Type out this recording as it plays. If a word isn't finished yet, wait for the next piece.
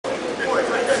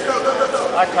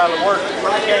All right, Tyler, work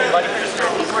the game, buddy.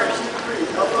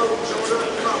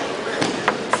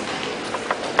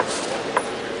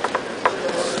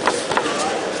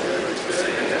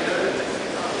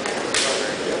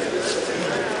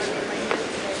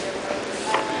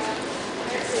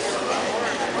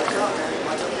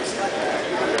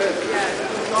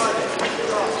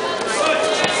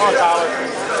 Come on, Tyler.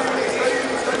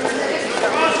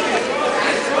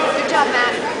 Good job,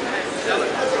 Matt.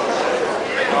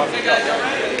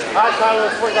 All right, Tyler,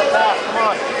 let's work that pass. Come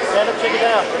on. Stand up, shake it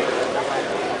down.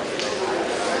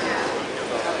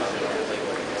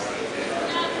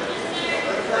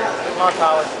 Come on,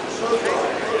 Tyler.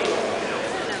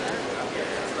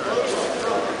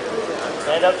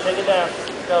 Stand up, shake it down.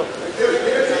 Go.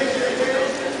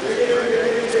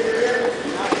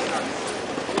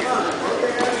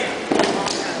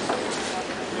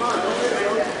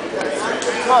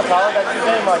 Come on, Tyler, that's your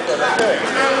game right there. That's good.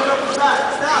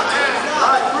 All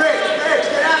right, Rick,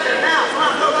 get out there now. Come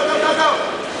on, go.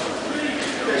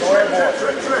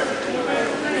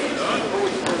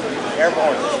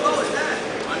 Airborne. Airborne.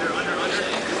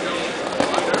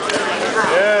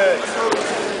 Good.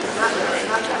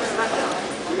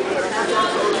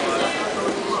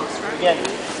 Again.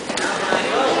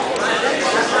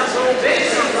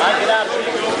 All right, get out.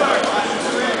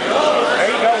 There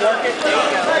you go, work it.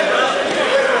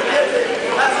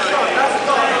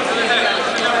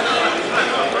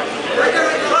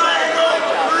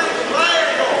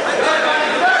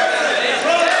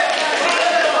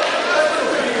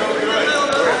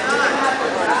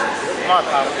 Come on,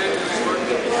 Tyler.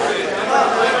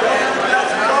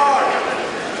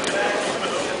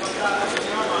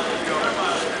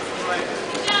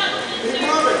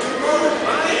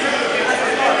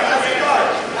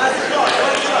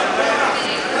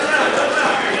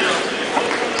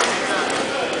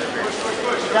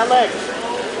 That leg.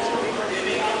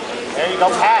 There you go,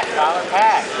 pass, Tyler,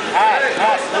 pass.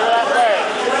 Clear that leg.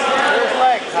 Clear his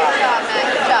leg, Tyler. Good job, Matt.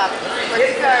 Good job.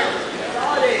 Work your guard.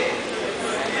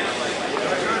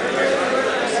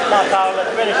 Come on, Tyler,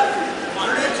 let's finish it.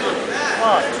 Come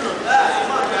on.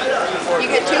 You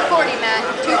get 240, Matt.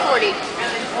 240.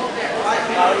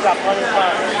 Tyler, you got plenty of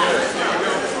time.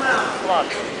 Come on.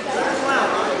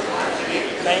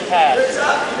 Same pass.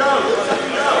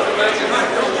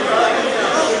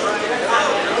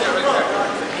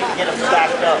 Get them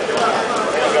stacked up.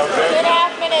 There you go, good.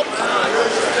 2.5 minutes.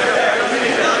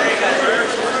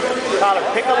 Tyler,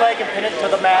 pick a leg and pin it to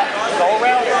the mat. Go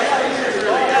around it.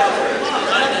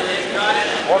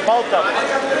 Or both of them.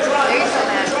 There you go,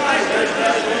 Matt.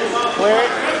 Clear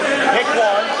it. Pick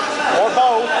one. Or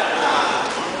both.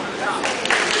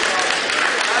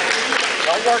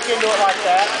 Don't work into it like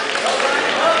that.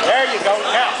 There you go.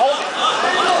 Now, hold it.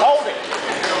 Hold it.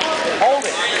 Hold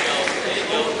it.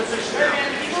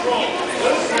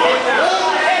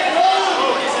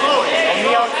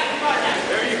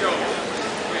 There you go.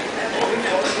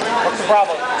 What's the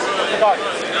problem? What's the guard?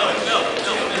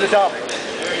 Do the dump.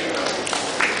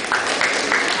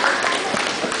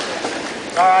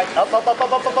 All right. Up.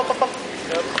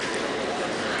 Good.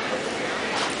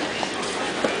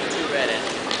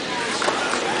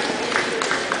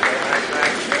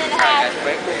 Minute and a half.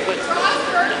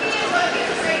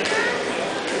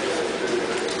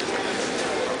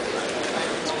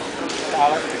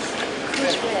 Tyler.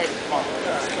 Who's red?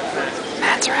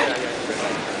 Matt's red.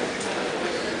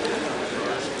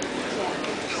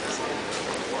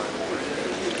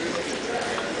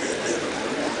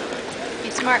 Be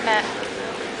smart, Matt.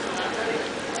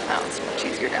 Oh, it's much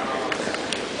easier now.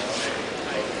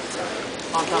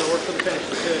 Come on, Tyler, work for the finish.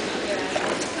 That's good.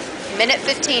 Minute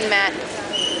 15, Matt.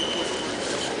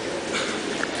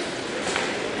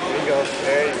 There you go.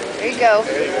 There you go.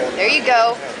 There you go. There you go. There you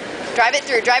go. Drive it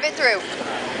through. Drive it through.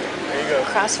 There you go.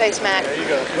 Cross face, Matt. There you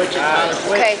go. Switch it, Tyler.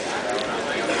 Switch. Okay.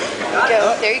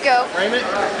 There you go. Frame it.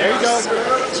 There you go.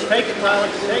 Take it, Tyler.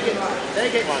 Take it.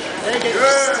 Take it. Take it.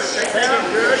 Good. Take it.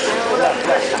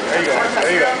 There you go.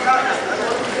 There you go.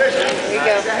 There you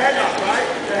go.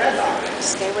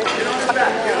 Stay with me.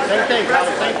 Same thing,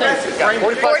 Tyler. Same thing.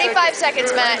 45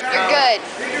 seconds, Matt. You're good.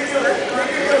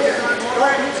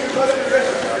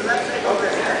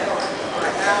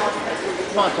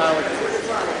 Come on, Tyler.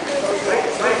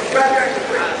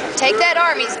 Take that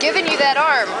arm. He's giving you that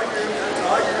arm. Come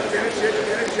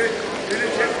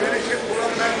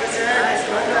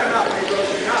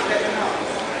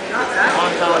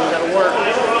on, Tyler. You gotta work.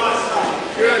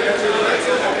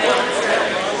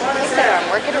 Take that arm.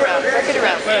 Work it around. Work it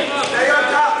around. Stay on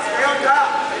top. Stay on top.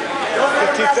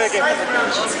 15 seconds.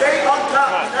 Stay on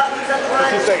top.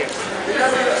 15 seconds.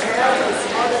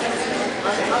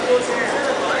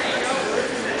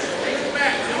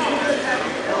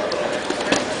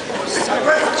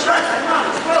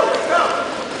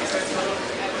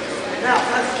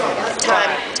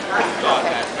 Time.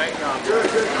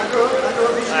 Good, good.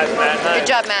 Under, Good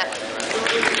job,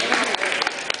 Matt.